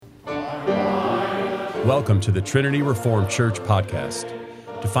Welcome to the Trinity Reformed Church podcast.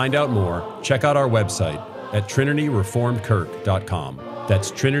 To find out more, check out our website at trinityreformedkirk.com.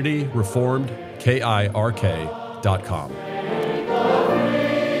 That's trinityreformedkirk.com.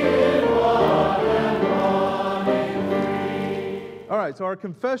 All right, so our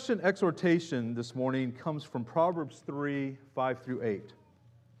confession exhortation this morning comes from Proverbs 3, 5 through 8.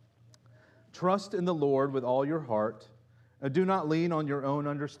 Trust in the Lord with all your heart, and do not lean on your own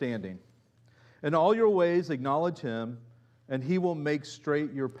understanding. In all your ways acknowledge Him, and He will make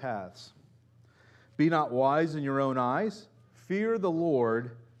straight your paths. Be not wise in your own eyes. Fear the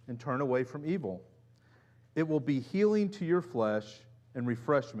Lord and turn away from evil. It will be healing to your flesh and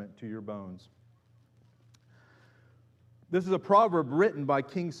refreshment to your bones. This is a proverb written by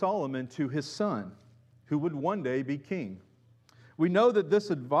King Solomon to his son, who would one day be king. We know that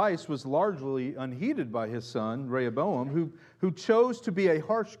this advice was largely unheeded by his son, Rehoboam, who chose to be a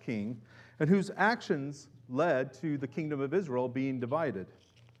harsh king and whose actions led to the kingdom of Israel being divided.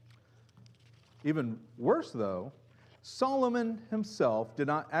 Even worse, though, Solomon himself did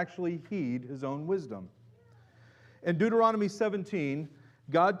not actually heed his own wisdom. In Deuteronomy 17,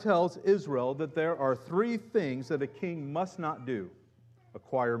 God tells Israel that there are three things that a king must not do: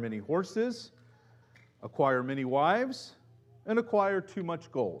 acquire many horses, acquire many wives, and acquire too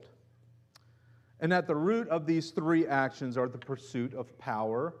much gold. And at the root of these three actions are the pursuit of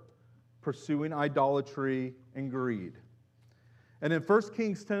power, pursuing idolatry, and greed. And in 1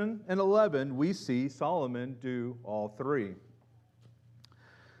 Kings 10 and 11, we see Solomon do all three.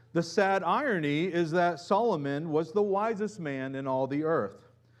 The sad irony is that Solomon was the wisest man in all the earth.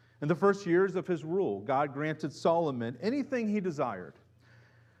 In the first years of his rule, God granted Solomon anything he desired.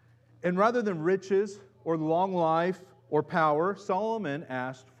 And rather than riches or long life or power, Solomon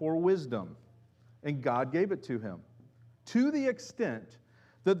asked for wisdom. And God gave it to him, to the extent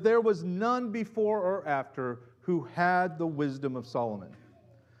that there was none before or after who had the wisdom of Solomon.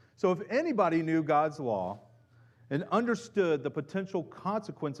 So if anybody knew God's law and understood the potential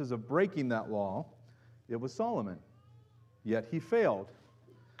consequences of breaking that law, it was Solomon. Yet he failed,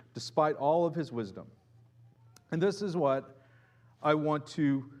 despite all of his wisdom. And this is what I want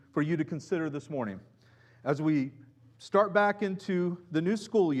for you to consider this morning. As we start back into the new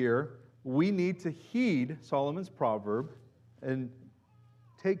school year, we need to heed Solomon's proverb and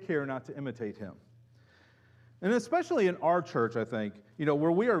take care not to imitate him. And especially in our church, I think,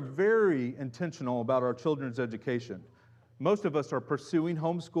 where we are very intentional about our children's education. Most of us are pursuing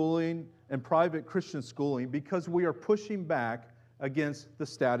homeschooling and private Christian schooling because we are pushing back against the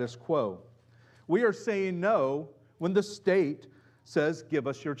status quo. We are saying no when the state says, give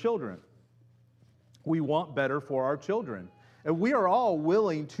us your children. We want better for our children. And we are all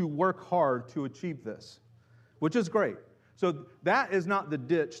willing to work hard to achieve this, which is great. So that is not the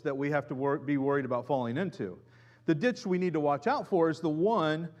ditch that we have to be worried about falling into. The ditch we need to watch out for is the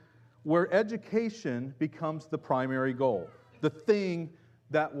one where education becomes the primary goal, the thing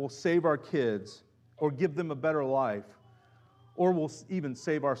that will save our kids or give them a better life or will even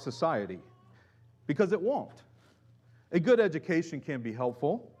save our society, because it won't. A good education can be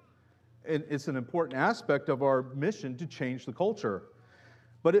helpful, and it's an important aspect of our mission to change the culture,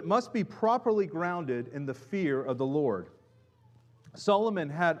 but it must be properly grounded in the fear of the Lord. Solomon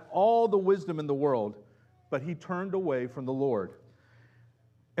had all the wisdom in the world, but he turned away from the Lord.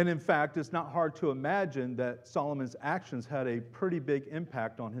 And in fact, it's not hard to imagine that Solomon's actions had a pretty big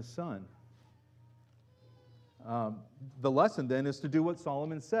impact on his son. The lesson then is to do what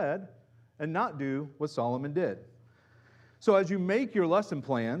Solomon said and not do what Solomon did. So as you make your lesson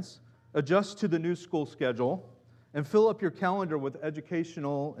plans, adjust to the new school schedule, and fill up your calendar with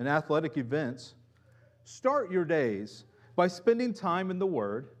educational and athletic events, start your days by spending time in the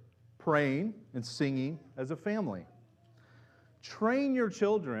Word, praying and singing as a family. Train your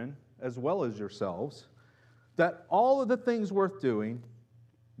children, as well as yourselves, that all of the things worth doing,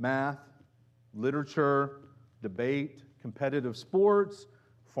 math, literature, debate, competitive sports,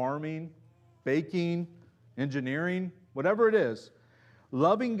 farming, baking, engineering, whatever it is,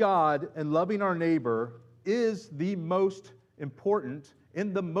 loving God and loving our neighbor is the most important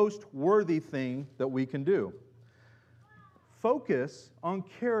and the most worthy thing that we can do. Focus on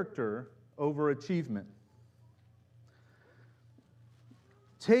character over achievement.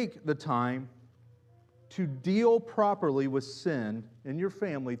 Take the time to deal properly with sin in your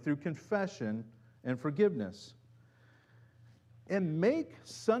family through confession and forgiveness. And make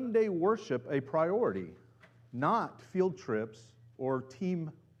Sunday worship a priority, not field trips or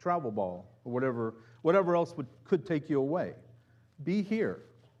team travel ball or whatever else could take you away. Be here.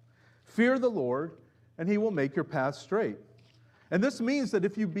 Fear the Lord, and He will make your path straight. And this means that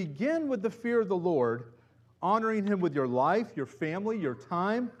if you begin with the fear of the Lord, honoring Him with your life, your family, your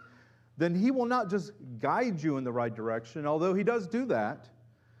time, then He will not just guide you in the right direction, although He does do that.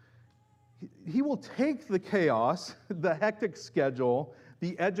 He will take the chaos, the hectic schedule,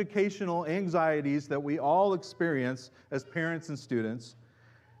 the educational anxieties that we all experience as parents and students,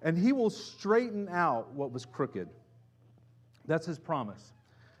 and He will straighten out what was crooked. That's His promise.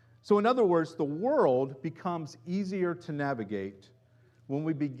 So in other words, the world becomes easier to navigate when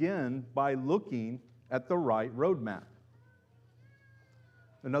we begin by looking at the right roadmap.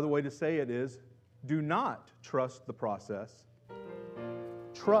 Another way to say it is, do not trust the process.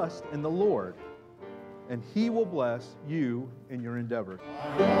 Trust in the Lord, and He will bless you in your endeavor.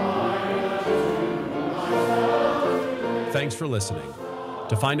 Thanks for listening.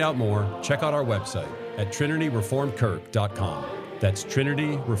 To find out more, check out our website at trinityreformedkirk.com. That's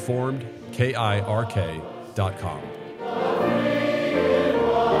trinityreformedkirk.com.